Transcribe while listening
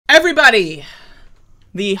everybody!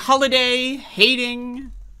 The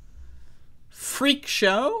holiday-hating freak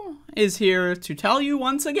show is here to tell you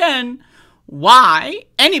once again why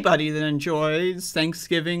anybody that enjoys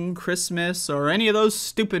Thanksgiving, Christmas, or any of those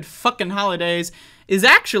stupid fucking holidays is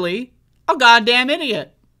actually a goddamn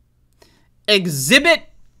idiot. Exhibit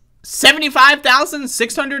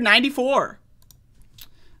 75,694.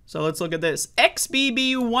 So let's look at this.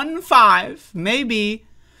 XBB.1.5 may be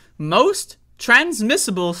most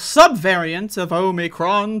transmissible subvariant of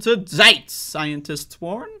Omicron to date, scientists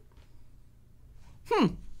warn.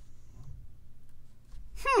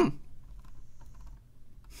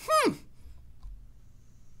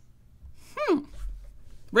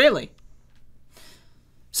 Really?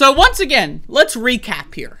 So once again, let's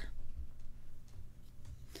recap here.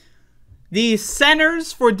 The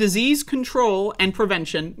Centers for Disease Control and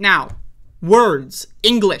Prevention. Now, words,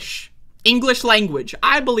 English language.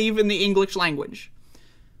 I believe in the English language.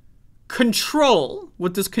 Control.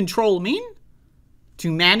 What does control mean?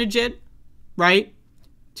 To manage it, right?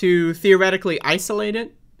 To theoretically isolate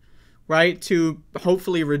it, right? To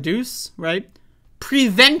hopefully reduce, right?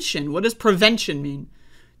 Prevention. What does prevention mean?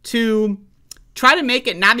 To try to make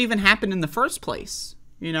it not even happen in the first place,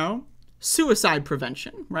 you know? Suicide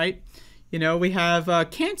prevention, right? You know, we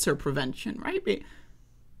have cancer prevention, right?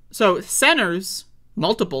 So centers,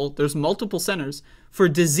 there's multiple centers for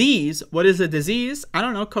disease. What is a disease? I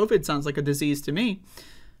don't know. COVID sounds like a disease to me.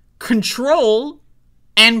 Control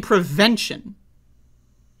and prevention.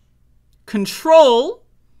 Control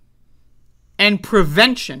and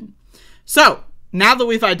prevention. So now that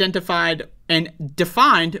we've identified and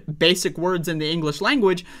defined basic words in the English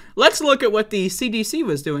language, let's look at what the CDC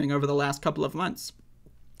was doing over the last couple of months.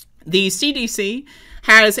 The CDC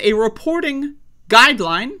has a reporting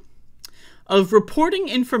guideline of reporting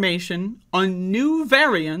information on new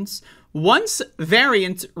variants once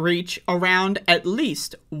variants reach around at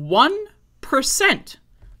least 1%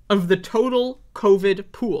 of the total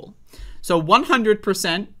COVID pool. So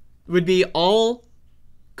 100% would be all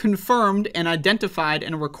confirmed and identified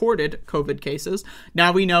and recorded COVID cases.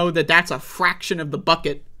 Now we know that that's a fraction of the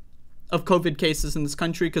bucket of COVID cases in this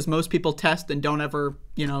country because most people test and don't ever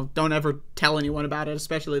tell anyone about it,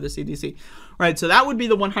 especially the CDC. Right, so that would be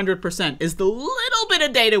the 100% is the little bit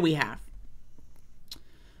of data we have.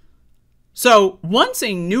 So once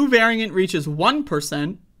a new variant reaches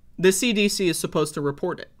 1%, the CDC is supposed to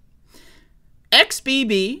report it.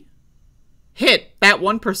 XBB hit that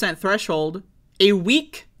 1% threshold a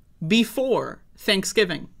week before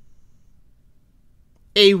Thanksgiving.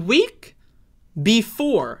 A week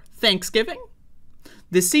before Thanksgiving,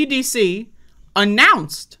 the CDC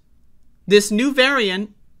announced this new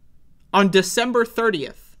variant on December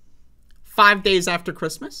 30th, 5 days after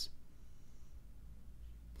Christmas.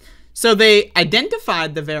 So they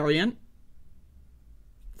identified the variant,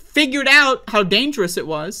 figured out how dangerous it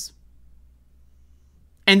was,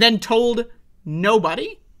 and then told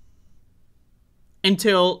nobody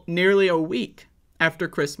until nearly a week after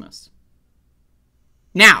Christmas.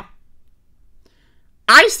 Now,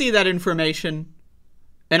 I see that information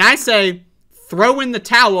and I say, throw in the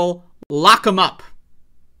towel, lock them up.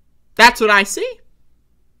 That's what I see.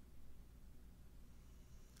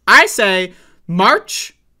 I say,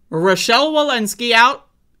 march Rochelle Walensky out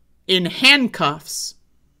in handcuffs.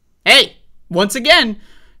 Hey, once again,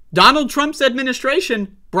 Donald Trump's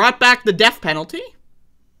administration brought back the death penalty.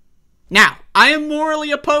 Now, I am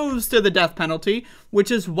morally opposed to the death penalty,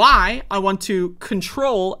 which is why I want to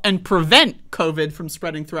control and prevent COVID from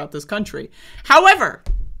spreading throughout this country. However,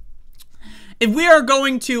 if we are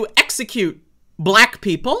going to execute black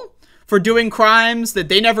people for doing crimes that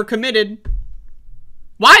they never committed,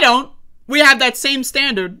 why don't we have that same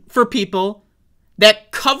standard for people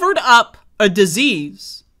that covered up a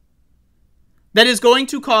disease that is going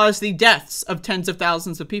to cause the deaths of tens of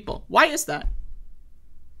thousands of people? Why is that?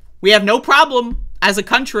 We have no problem as a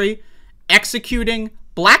country executing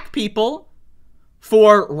black people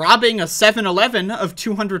for robbing a 7-Eleven of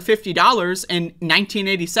 $250 in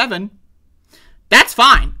 1987. That's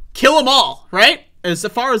fine. Kill them all, right? As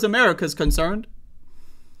far as America is concerned.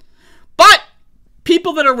 But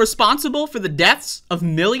people that are responsible for the deaths of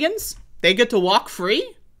millions, they get to walk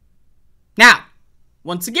free? Now,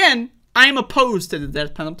 once again, I am opposed to the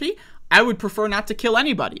death penalty. I would prefer not to kill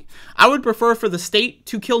anybody. I would prefer for the state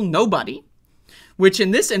to kill nobody, which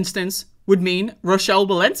in this instance would mean Rochelle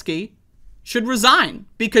Walensky should resign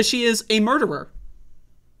because she is a murderer.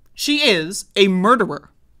 She is a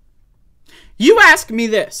murderer. You ask me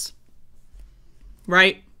this,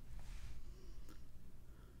 right?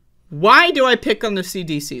 Why do I pick on the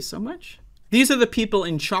CDC so much? These are the people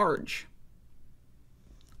in charge.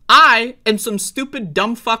 I am some stupid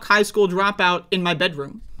dumb fuck high school dropout in my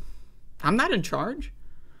bedroom. I'm not in charge.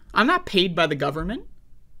 I'm not paid by the government.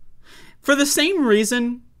 For the same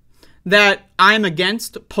reason that I'm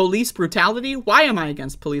against police brutality, why am I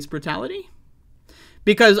against police brutality?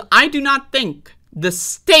 Because I do not think the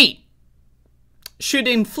state should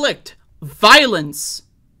inflict violence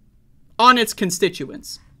on its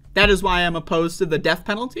constituents. That is why I'm opposed to the death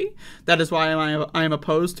penalty. That is why I am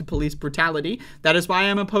opposed to police brutality. That is why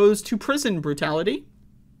I'm opposed to prison brutality.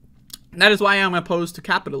 That is why I'm opposed to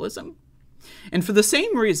capitalism. And for the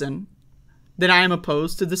same reason that I am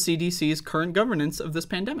opposed to the CDC's current governance of this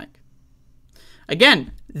pandemic.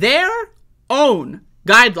 Again, their own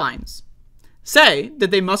guidelines say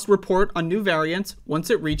that they must report on new variants once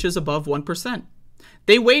it reaches above 1%.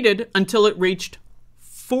 They waited until it reached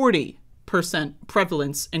 40%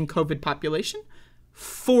 prevalence in COVID population.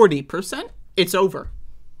 40%, it's over.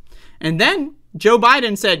 And then Joe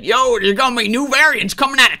Biden said, yo, there's going to be new variants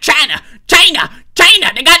coming out of China. China,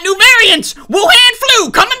 they got new variants. Wuhan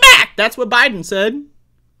flu coming back. That's what Biden said.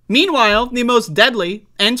 Meanwhile, the most deadly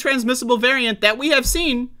and transmissible variant that we have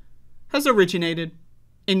seen has originated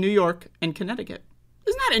in New York and Connecticut.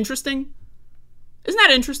 Isn't that interesting? Isn't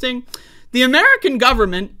that interesting? The American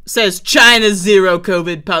government says China's zero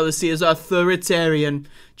COVID policy is authoritarian.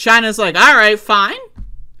 China's like, all right, fine.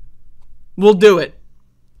 We'll do it.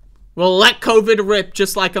 We'll let COVID rip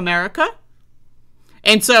just like America.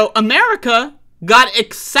 And so America got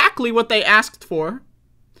exactly what they asked for.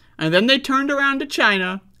 And then they turned around to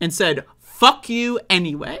China and said, fuck you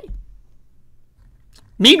anyway.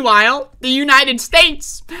 Meanwhile, the United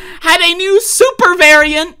States had a new super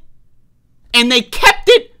variant and they kept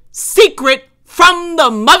it secret from the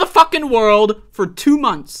motherfucking world for 2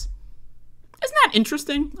 months. Isn't that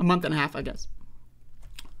interesting? A month and a half, I guess.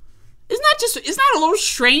 Isn't that a little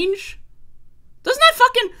strange? Doesn't that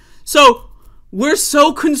fucking... So, we're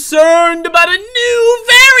so concerned about a new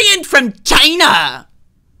variant from China.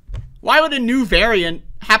 Why would a new variant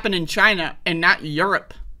happen in China and not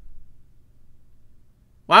Europe?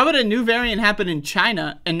 Why would a new variant happen in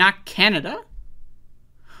China and not Canada?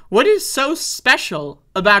 What is so special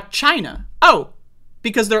about China? Oh,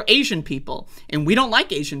 because they're Asian people, and we don't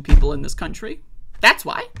like Asian people in this country. That's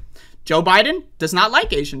why. Joe Biden does not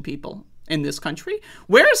like Asian people in this country.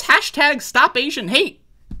 Where is hashtag Stop Asian Hate?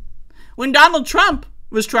 When Donald Trump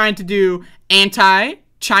was trying to do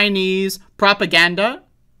anti-Chinese propaganda,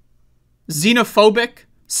 xenophobic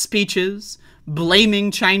speeches,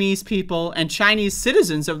 blaming Chinese people and Chinese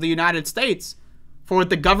citizens of the United States for what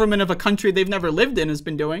the government of a country they've never lived in has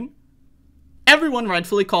been doing, everyone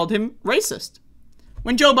rightfully called him racist.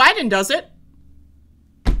 When Joe Biden does it,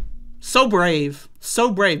 so brave,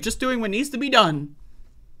 just doing what needs to be done.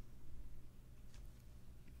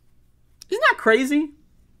 Isn't that crazy?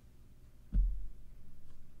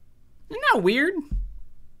 Isn't that weird?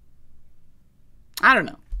 I don't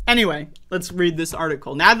know. Anyway, let's read this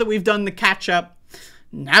article. Now that we've done the catch-up,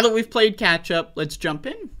 now that we've played catch-up, let's jump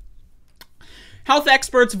in. Health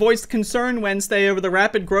experts voiced concern Wednesday over the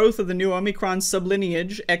rapid growth of the new Omicron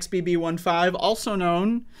sublineage, XBB.1.5, also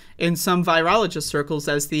known in some virologist circles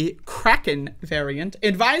as the Kraken variant,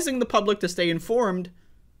 advising the public to stay informed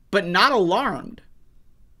but not alarmed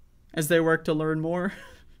as they work to learn more.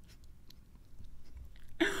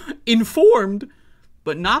 Informed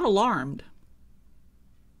but not alarmed.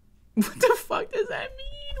 What the fuck does that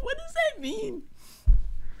mean? What does that mean?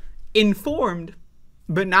 Informed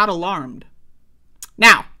but not alarmed.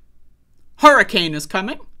 Now, hurricane is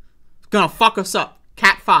coming. It's gonna fuck us up.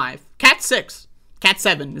 Cat 5, Cat 6, Cat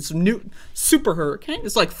 7. It's a new super hurricane.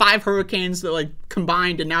 It's like 5 hurricanes that like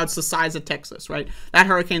combined and now it's the size of Texas, right? That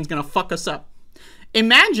hurricane's gonna fuck us up.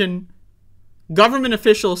 Imagine government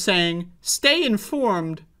officials saying, stay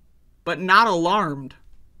informed but not alarmed.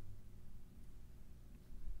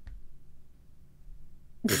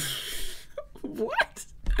 What?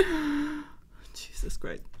 Jesus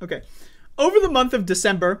Christ. Okay. Over the month of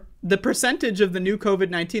December, the percentage of the new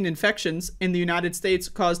COVID-19 infections in the United States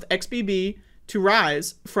caused XBB to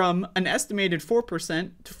rise from an estimated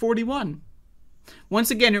 4% to 41%. Once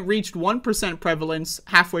again, it reached 1% prevalence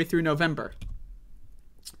halfway through November.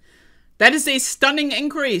 That is a stunning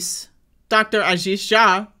increase, Dr. Ashish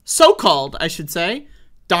Jha, so-called, I should say,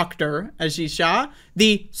 Dr. Ashish Jha,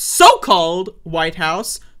 the so-called White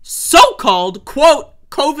House, so-called, quote,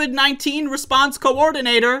 COVID-19 response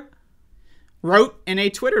coordinator, wrote in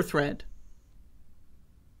a Twitter thread.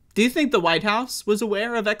 Do you think the White House was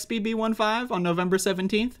aware of XBB.1.5 on November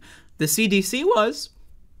 17th? The CDC was.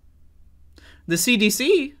 The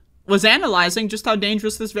CDC was analyzing just how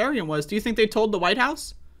dangerous this variant was. Do you think they told the White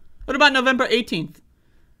House? What about November 18th?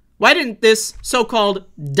 Why didn't this so-called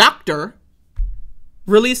doctor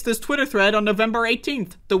release this Twitter thread on November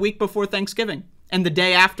 18th, the week before Thanksgiving, and the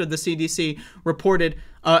day after the CDC reported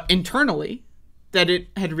internally that it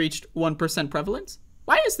had reached 1% prevalence?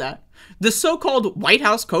 Why is that? The so-called White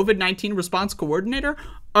House COVID-19 response coordinator,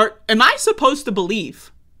 am I supposed to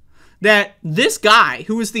believe that this guy,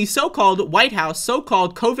 who is the so-called White House,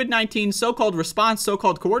 so-called COVID-19, so-called response,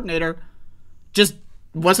 so-called coordinator, just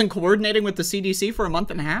wasn't coordinating with the CDC for a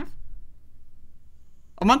month and a half?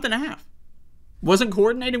 A month and a half. Wasn't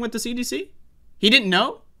coordinating with the CDC? He didn't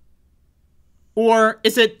know? Or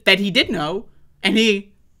is it that he did know and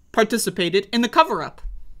he participated in the cover-up?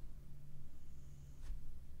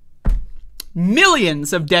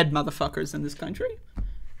 Millions of dead motherfuckers in this country.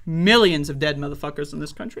 Millions of dead motherfuckers in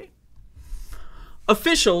this country.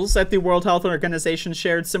 Officials at the World Health Organization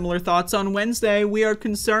shared similar thoughts on Wednesday. We are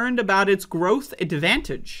concerned about its growth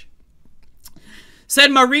advantage,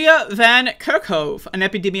 said Maria van Kerkhove, an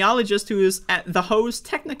epidemiologist who is at the HO's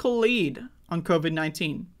technical lead on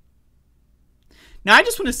COVID-19. Now, I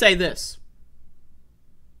just want to say this.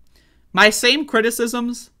 My same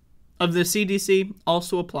criticisms of the CDC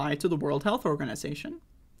also apply to the World Health Organization.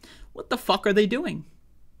 What the fuck are they doing?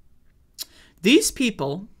 These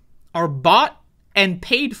people are bought and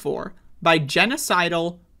paid for by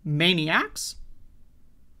genocidal maniacs.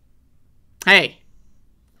 Hey,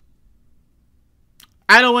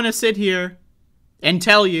 I don't want to sit here and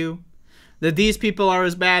tell you that these people are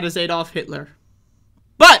as bad as Adolf Hitler.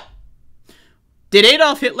 But did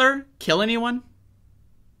Adolf Hitler kill anyone?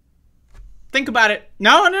 Think about it.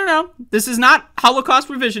 No. This is not Holocaust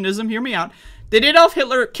revisionism. Hear me out. Did Adolf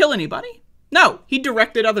Hitler kill anybody? No. He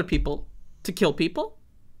directed other people to kill people.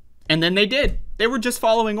 And then they did. They were just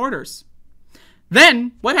following orders.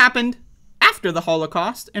 Then, what happened after the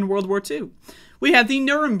Holocaust and World War II? We had the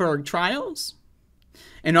Nuremberg trials.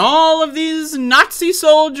 And all of these Nazi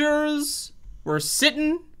soldiers were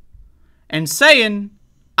sitting and saying,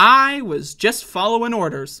 I was just following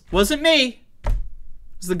orders. Wasn't me. It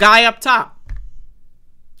was the guy up top.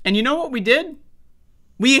 And you know what we did?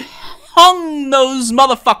 We hung those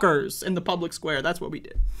motherfuckers in the public square. That's what we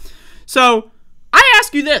did. So, I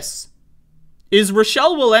ask you this. Is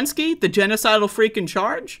Rochelle Walensky the genocidal freak in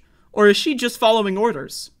charge? Or is she just following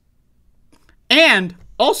orders? And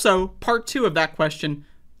also, part 2 of that question,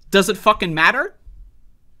 does it fucking matter?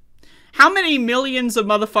 How many millions of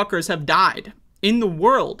motherfuckers have died in the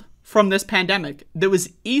world from this pandemic that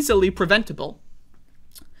was easily preventable?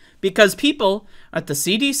 Because people at the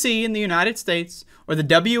CDC in the United States or the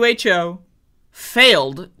WHO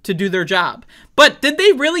failed to do their job. But did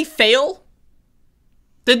they really fail?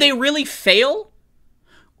 Did they really fail?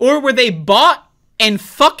 Or were they bought and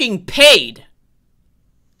fucking paid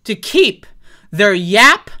to keep their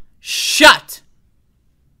yap shut?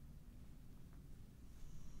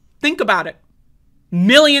 Think about it.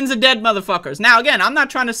 Millions of dead motherfuckers. Now, again, I'm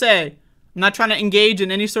not trying to engage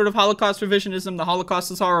in any sort of Holocaust revisionism. The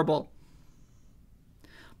Holocaust is horrible.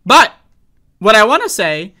 But what I want to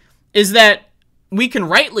say is that we can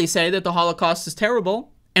rightly say that the Holocaust is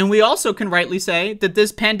terrible, and we also can rightly say that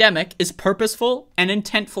this pandemic is purposeful and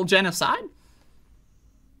intentful genocide.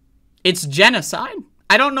 It's genocide.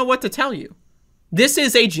 I don't know what to tell you. This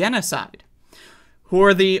is a genocide. Who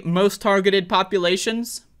are the most targeted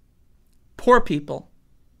populations? Poor people,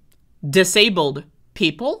 disabled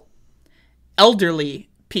people, elderly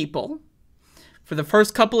people. For the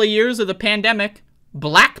first couple of years of the pandemic,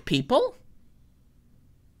 black people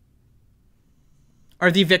are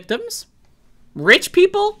the victims. Rich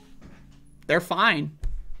people, they're fine.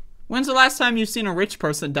 When's the last time you've seen a rich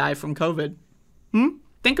person die from COVID?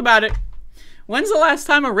 Think about it. When's the last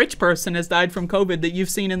time a rich person has died from COVID that you've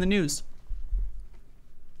seen in the news?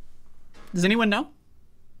 Does anyone know?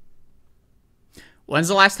 When's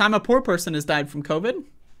the last time a poor person has died from COVID?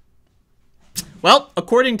 Well,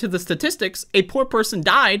 according to the statistics, a poor person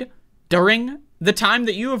died during the time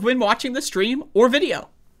that you have been watching the stream or video.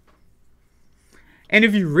 And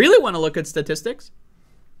if you really want to look at statistics,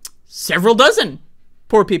 several dozen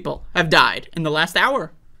poor people have died in the last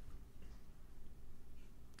hour.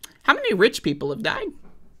 How many rich people have died?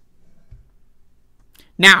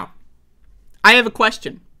 Now, I have a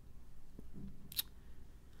question.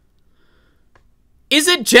 Is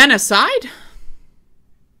it genocide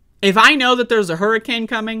if I know that there's a hurricane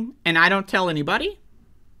coming and I don't tell anybody?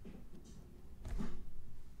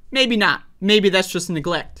 Maybe not. Maybe that's just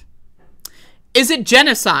neglect. Is it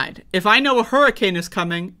genocide if I know a hurricane is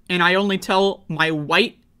coming and I only tell my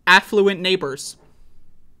white, affluent neighbors?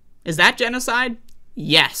 Is that genocide?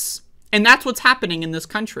 Yes. And that's what's happening in this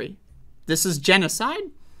country. This is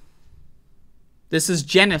genocide. This is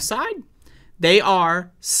genocide. They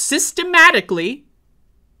are systematically,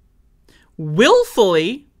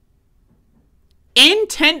 willfully,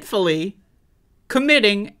 intentfully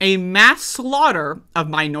committing a mass slaughter of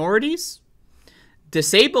minorities,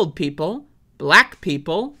 disabled people, black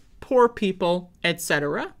people, poor people,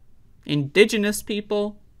 etc., indigenous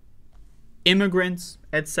people, immigrants,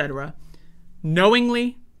 etc.,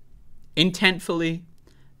 knowingly, intentfully,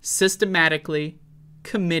 systematically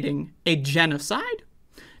committing a genocide.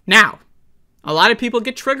 Now, a lot of people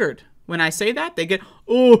get triggered when I say that. They get,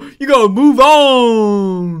 oh, you gotta move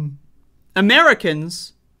on.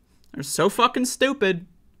 Americans are so fucking stupid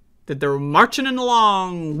that they're marching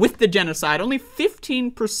along with the genocide. Only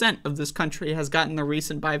 15% of this country has gotten the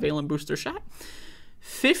recent bivalent booster shot.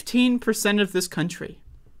 15% of this country.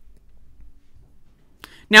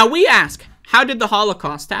 Now we ask, how did the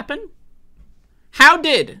Holocaust happen? How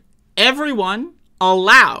did everyone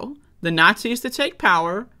allow the Nazis to take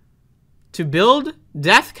power, to build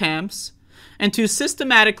death camps, and to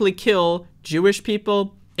systematically kill Jewish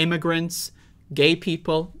people, immigrants, gay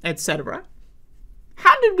people, etc.?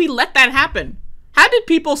 How did we let that happen? How did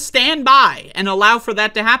people stand by and allow for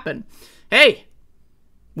that to happen? Hey,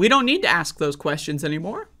 we don't need to ask those questions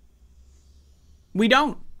anymore. We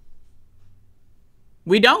don't.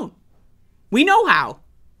 We don't. We know how.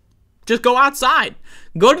 Just go outside.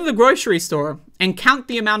 Go to the grocery store and count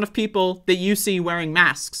the amount of people that you see wearing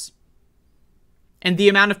masks and the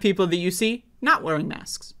amount of people that you see not wearing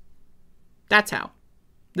masks. That's how.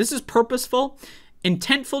 This is purposeful,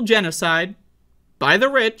 intentful genocide by the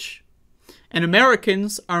rich, and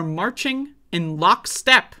Americans are marching in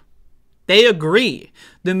lockstep. They agree.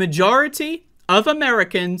 The majority of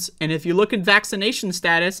Americans, and if you look at vaccination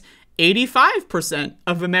status, 85%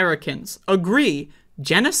 of Americans agree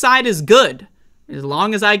genocide is good as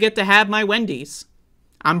long as I get to have my Wendy's.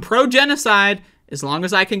 I'm pro-genocide as long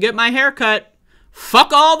as I can get my hair cut.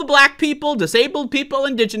 Fuck all the black people, disabled people,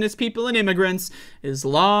 indigenous people, and immigrants as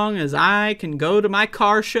long as I can go to my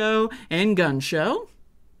car show and gun show.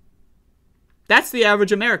 That's the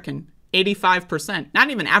average American, 85%. Not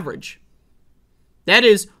even average. That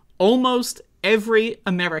is almost every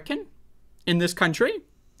American in this country.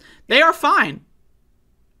 They are fine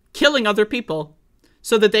killing other people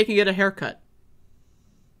so that they can get a haircut.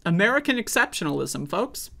 American exceptionalism,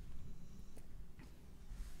 folks.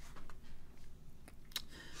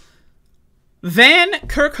 Van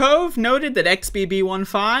Kerkhove noted that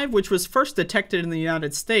XBB.1.5, which was first detected in the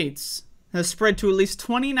United States, has spread to at least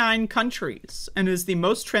 29 countries and is the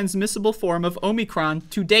most transmissible form of Omicron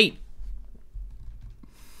to date.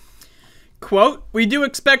 Quote, we do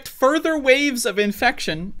expect further waves of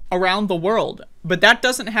infection around the world, but that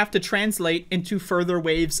doesn't have to translate into further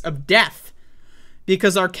waves of death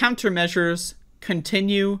because our countermeasures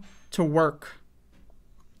continue to work.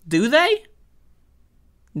 Do they?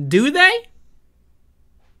 Do they?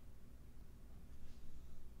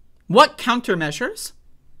 What countermeasures?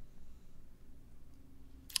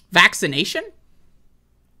 Vaccination?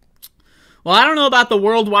 Well, I don't know about the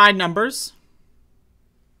worldwide numbers,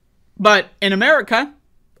 but in America,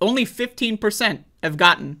 only 15% have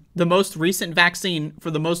gotten the most recent vaccine for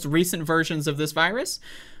the most recent versions of this virus.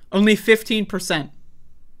 Only 15%.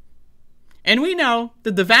 And we know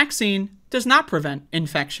that the vaccine does not prevent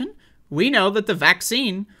infection. We know that the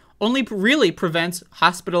vaccine only really prevents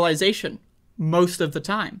hospitalization most of the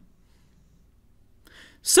time.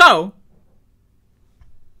 So,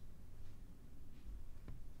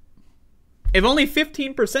 if only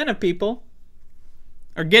 15% of people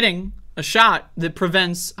are getting a shot that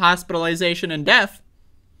prevents hospitalization and death,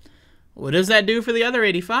 what does that do for the other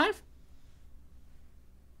 85?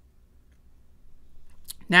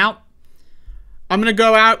 Now, I'm going to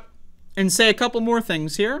go out and say a couple more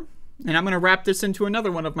things here, and I'm going to wrap this into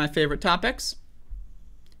another one of my favorite topics.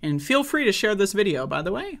 And feel free to share this video, by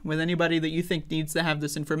the way, with anybody that you think needs to have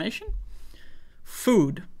this information.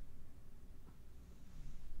 Food.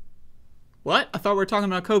 What? I thought we were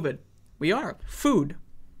talking about COVID. We are. Food.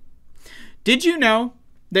 Did you know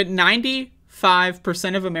that 95%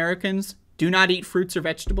 of Americans do not eat fruits or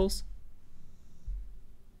vegetables?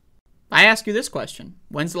 I ask you this question.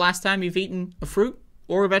 When's the last time you've eaten a fruit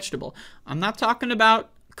or a vegetable? I'm not talking about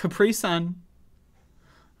Capri Sun.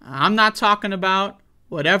 I'm not talking about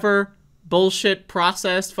whatever bullshit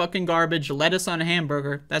processed fucking garbage, lettuce on a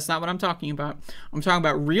hamburger. That's not what I'm talking about. I'm talking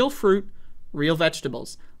about real fruit, real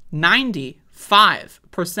vegetables. 95%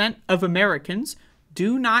 of Americans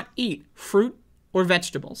do not eat fruit or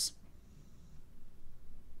vegetables.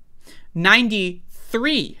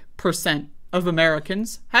 93% of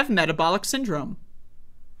Americans have metabolic syndrome.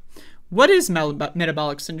 What is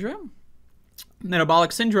metabolic syndrome?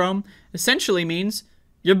 Metabolic syndrome essentially means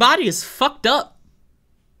your body is fucked up.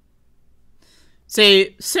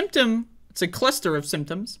 It's a cluster of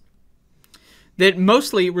symptoms that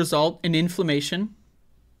mostly result in inflammation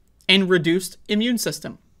and reduced immune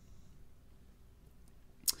system.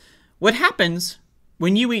 What happens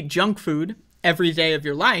when you eat junk food every day of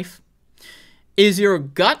your life is your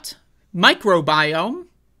gut microbiome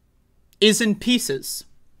is in pieces.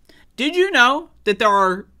 Did you know that there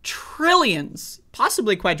are trillions,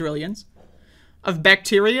 possibly quadrillions, of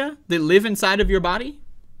bacteria that live inside of your body?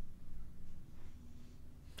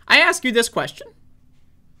 I ask you this question.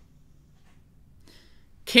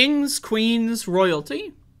 Kings, queens,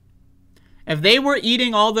 royalty, if they were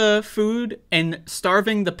eating all the food and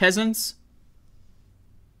starving the peasants,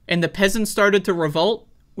 and the peasants started to revolt,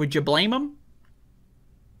 would you blame them?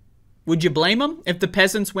 Would you blame them if the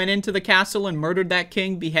peasants went into the castle and murdered that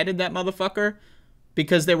king, beheaded that motherfucker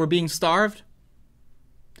because they were being starved?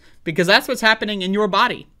 Because that's what's happening in your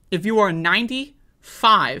body. If you are 95%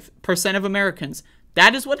 of Americans,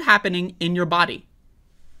 that is what's happening in your body.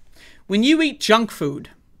 When you eat junk food,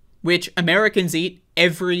 which Americans eat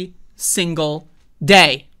every single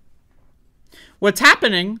day, what's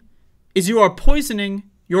happening is you are poisoning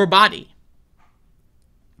your body.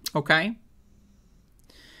 Okay?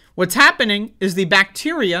 What's happening is the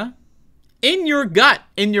bacteria in your gut,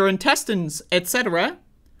 in your intestines, etc.,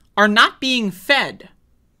 are not being fed.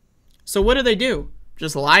 So what do?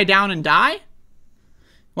 Just lie down and die?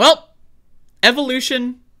 Well,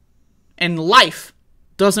 evolution and life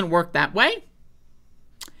doesn't work that way.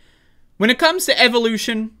 When it comes to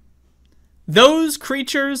evolution, those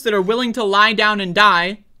creatures that are willing to lie down and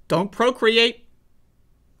die don't procreate,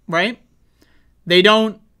 right? They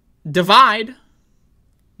don't divide.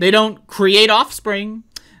 They don't create offspring.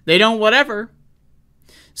 They don't whatever.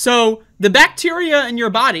 So the bacteria in your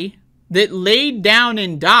body that laid down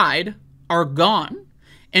and died are gone.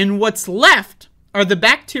 And what's left are the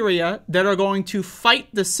bacteria that are going to fight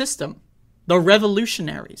the system, the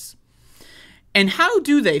revolutionaries. And how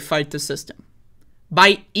do they fight the system?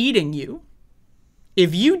 By eating you.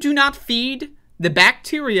 If you do not feed the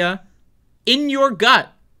bacteria in your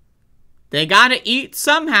gut, they gotta eat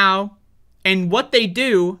somehow. And what they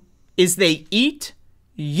do is they eat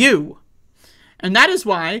you. And that is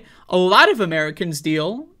why a lot of Americans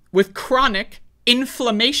deal with chronic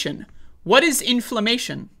inflammation. What is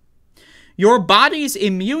inflammation? Your body's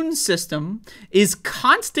immune system is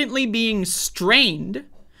constantly being strained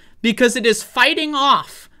because it is fighting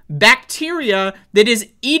off bacteria that is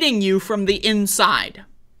eating you from the inside.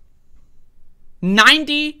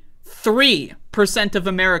 93% of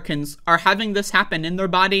Americans are having this happen in their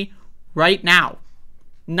body right now.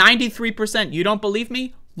 93%. You don't believe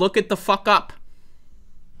me? Look it the fuck up.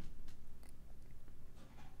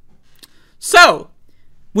 So,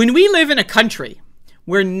 when we live in a country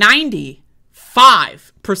where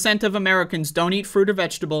 95% of Americans don't eat fruit or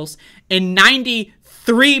vegetables, and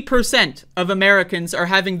 93% of Americans are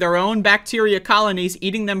having their own bacteria colonies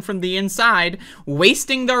eating them from the inside,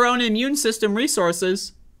 wasting their own immune system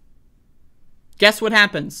resources, guess what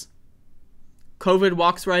happens? COVID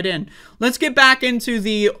walks right in. Let's get back into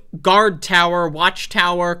the guard tower,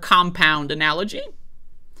 watchtower, compound analogy.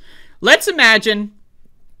 Let's imagine,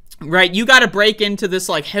 right, you got to break into this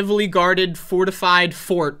like heavily guarded, fortified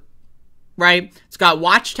fort, right? It's got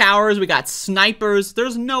watchtowers, we got snipers.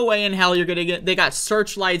 There's no way in hell you're going to get, they got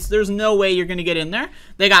searchlights. There's no way you're going to get in there.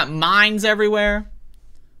 They got mines everywhere.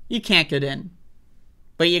 You can't get in.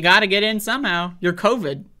 But you got to get in somehow. You're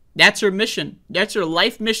COVID. That's your mission. That's your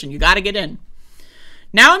life mission. You got to get in.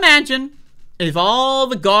 Now imagine if all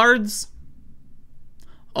the guards,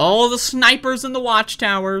 all the snipers in the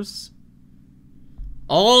watchtowers,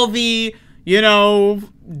 all the,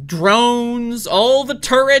 drones, all the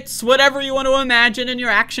turrets, whatever you want to imagine in your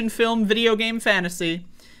action film, video game fantasy.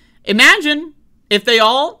 Imagine if they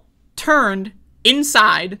all turned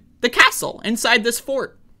inside the castle, inside this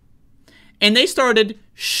fort, and they started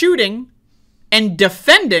shooting and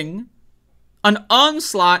defending an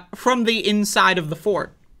onslaught from the inside of the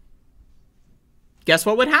fort. Guess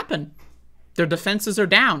what would happen? Their defenses are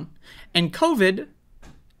down, and COVID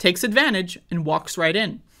takes advantage and walks right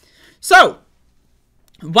in. So,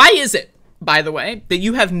 why is it, by the way, that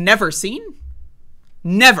you have never seen?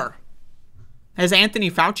 Never. Has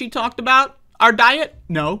Anthony Fauci talked about our diet?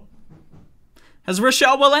 No. Has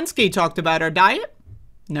Rochelle Walensky talked about our diet?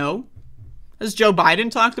 No. Has Joe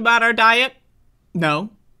Biden talked about our diet?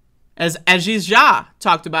 No. Has Aziz Jha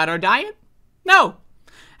talked about our diet? No.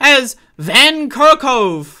 Has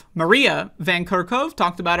Maria Van Kerkhove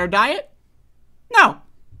talked about our diet? No.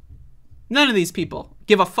 None of these people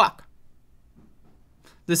give a fuck.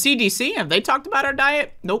 The CDC, have they talked about our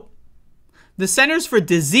diet? Nope. The Centers for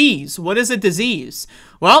Disease, what is a disease?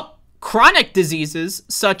 Well, chronic diseases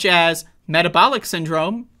such as metabolic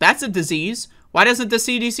syndrome, that's a disease. Why doesn't the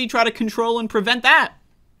CDC try to control and prevent that?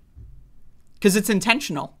 Because it's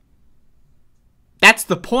intentional. That's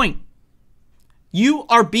the point. You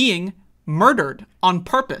are being murdered on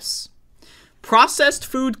purpose. Processed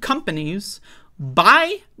food companies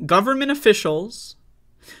buy government officials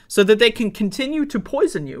so that they can continue to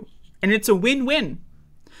poison you. And it's a win-win.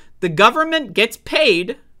 The government gets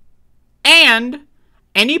paid, and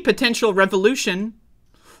any potential revolution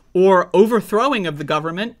or overthrowing of the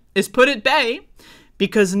government is put at bay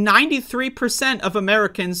because 93% of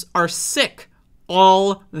Americans are sick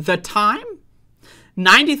all the time.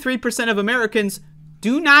 93% of Americans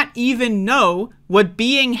do not even know what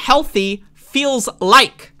being healthy feels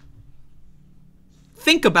like.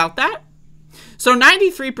 Think about that. So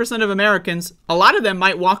 93% of Americans, a lot of them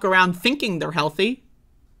might walk around thinking they're healthy,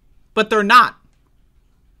 but they're not.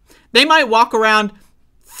 They might walk around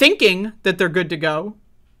thinking that they're good to go,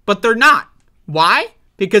 but they're not. Why?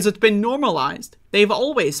 Because it's been normalized. They've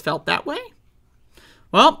always felt that way.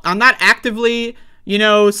 Well, I'm not actively,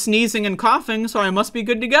 sneezing and coughing, so I must be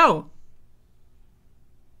good to go.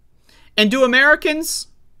 And do Americans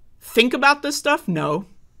think about this stuff? No.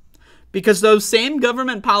 Because those same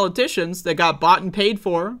government politicians that got bought and paid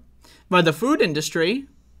for by the food industry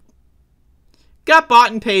got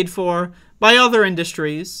bought and paid for by other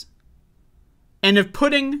industries and are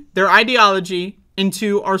putting their ideology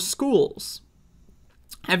into our schools.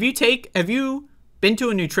 Have you been to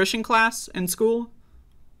a nutrition class in school?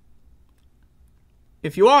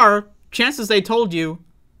 If you are, chances they told you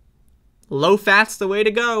low fat's the way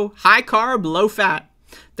to go. High carb, low fat.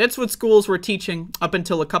 That's what schools were teaching up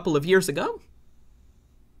until a couple of years ago.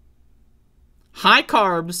 High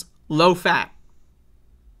carbs, low fat.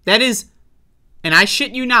 That is, and I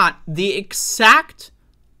shit you not, the exact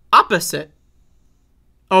opposite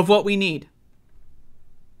of what we need.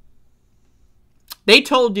 They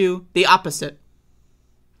told you the opposite.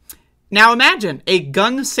 Now imagine a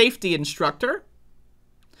gun safety instructor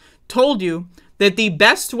told you that the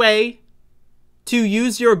best way to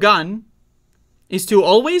use your gun is to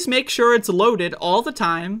always make sure it's loaded all the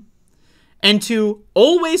time and to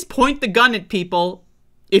always point the gun at people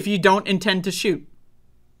if you don't intend to shoot.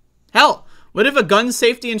 Hell, what if a gun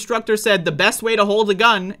safety instructor said the best way to hold a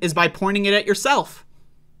gun is by pointing it at yourself?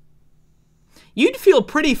 You'd feel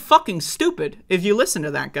pretty fucking stupid if you listen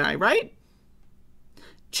to that guy, right?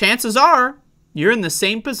 Chances are you're in the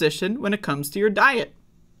same position when it comes to your diet.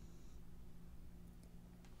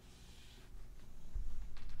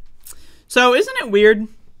 So isn't it weird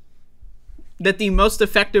that the most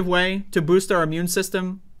effective way to boost our immune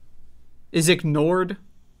system is ignored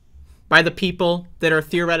by the people that are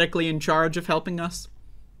theoretically in charge of helping us?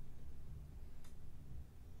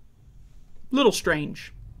 Little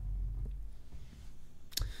strange.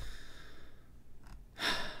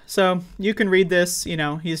 So you can read this,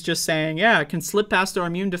 he's just saying, yeah, it can slip past our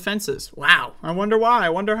immune defenses. Wow, I wonder why, I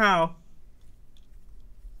wonder how.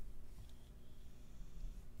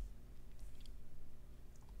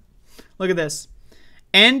 Look at this.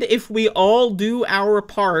 And if we all do our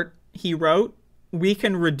part, he wrote, we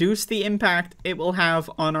can reduce the impact it will have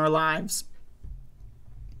on our lives.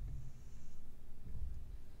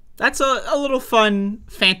 That's a little fun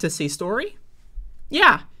fantasy story.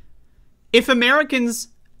 Yeah. If Americans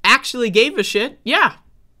actually gave a shit, yeah,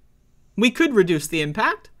 we could reduce the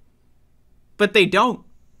impact. But they don't.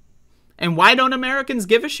 And why don't Americans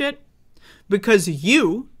give a shit? Because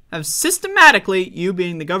you have systematically, you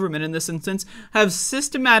being the government in this instance, have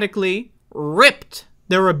systematically ripped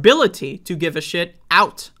their ability to give a shit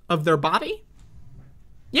out of their body?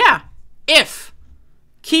 Yeah. If.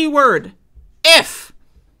 Keyword. If.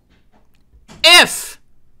 If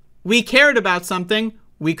we cared about something,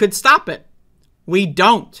 we could stop it. We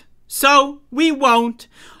don't. So we won't.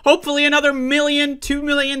 Hopefully another 1 million, 2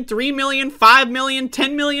 million, 3 million, 5 million,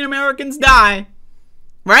 10 million Americans die.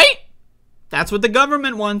 Right? That's what the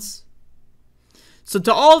government wants. So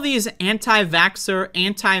to all these anti-vaxxer,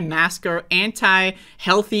 anti-masker,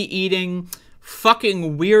 anti-healthy eating,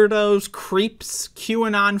 fucking weirdos, creeps,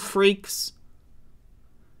 QAnon freaks,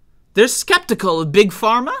 they're skeptical of Big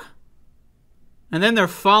Pharma. And then they're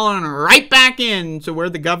falling right back into where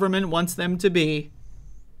the government wants them to be.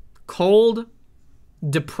 Cold,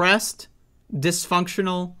 depressed,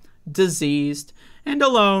 dysfunctional, diseased, and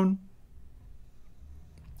alone.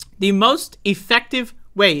 The most effective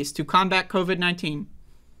ways to combat COVID-19.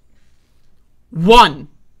 1.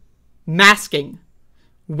 Masking.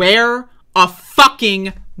 Wear a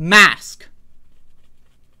fucking mask.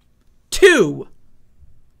 2,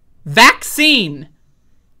 vaccine.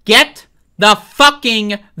 Get the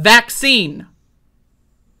fucking vaccine.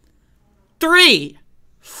 3,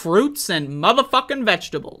 fruits and motherfucking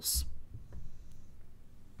vegetables.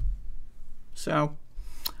 So,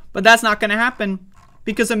 but that's not going to happen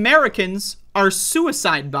because Americans are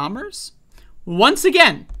suicide bombers. Once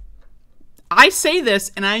again, I say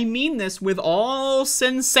this and I mean this with all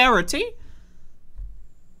sincerity.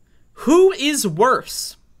 Who is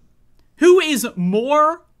worse? Who is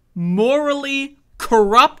more morally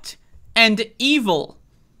corrupt and evil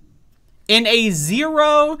in a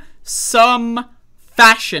zero-sum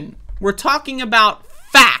fashion? We're talking about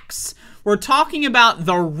facts. We're talking about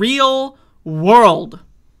the real world.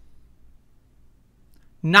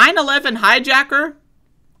 9/11 hijacker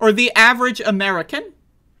or the average American?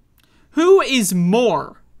 Who is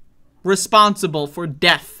more responsible for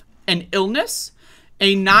death and illness?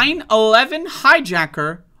 A 9/11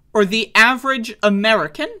 hijacker or the average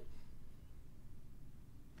American?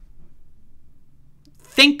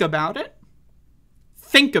 Think about it.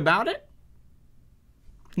 Think about it.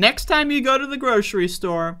 Next time you go to the grocery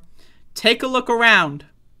store, take a look around.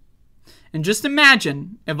 And just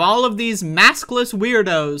imagine if all of these maskless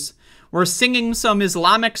weirdos were singing some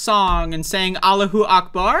Islamic song and saying Allahu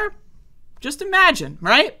Akbar. Just imagine,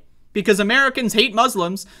 right? Because Americans hate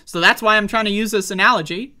Muslims, so that's why I'm trying to use this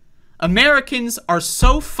analogy. Americans are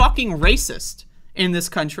so fucking racist in this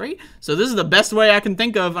country, so this is the best way I can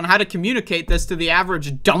think of on how to communicate this to the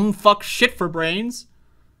average dumb fuck shit for brains.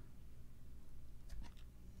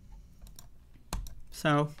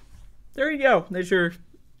 So, there you go. There's your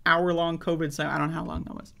hour-long COVID segment. I don't know how long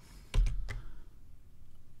that was.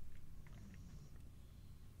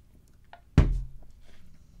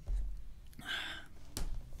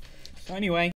 So anyway.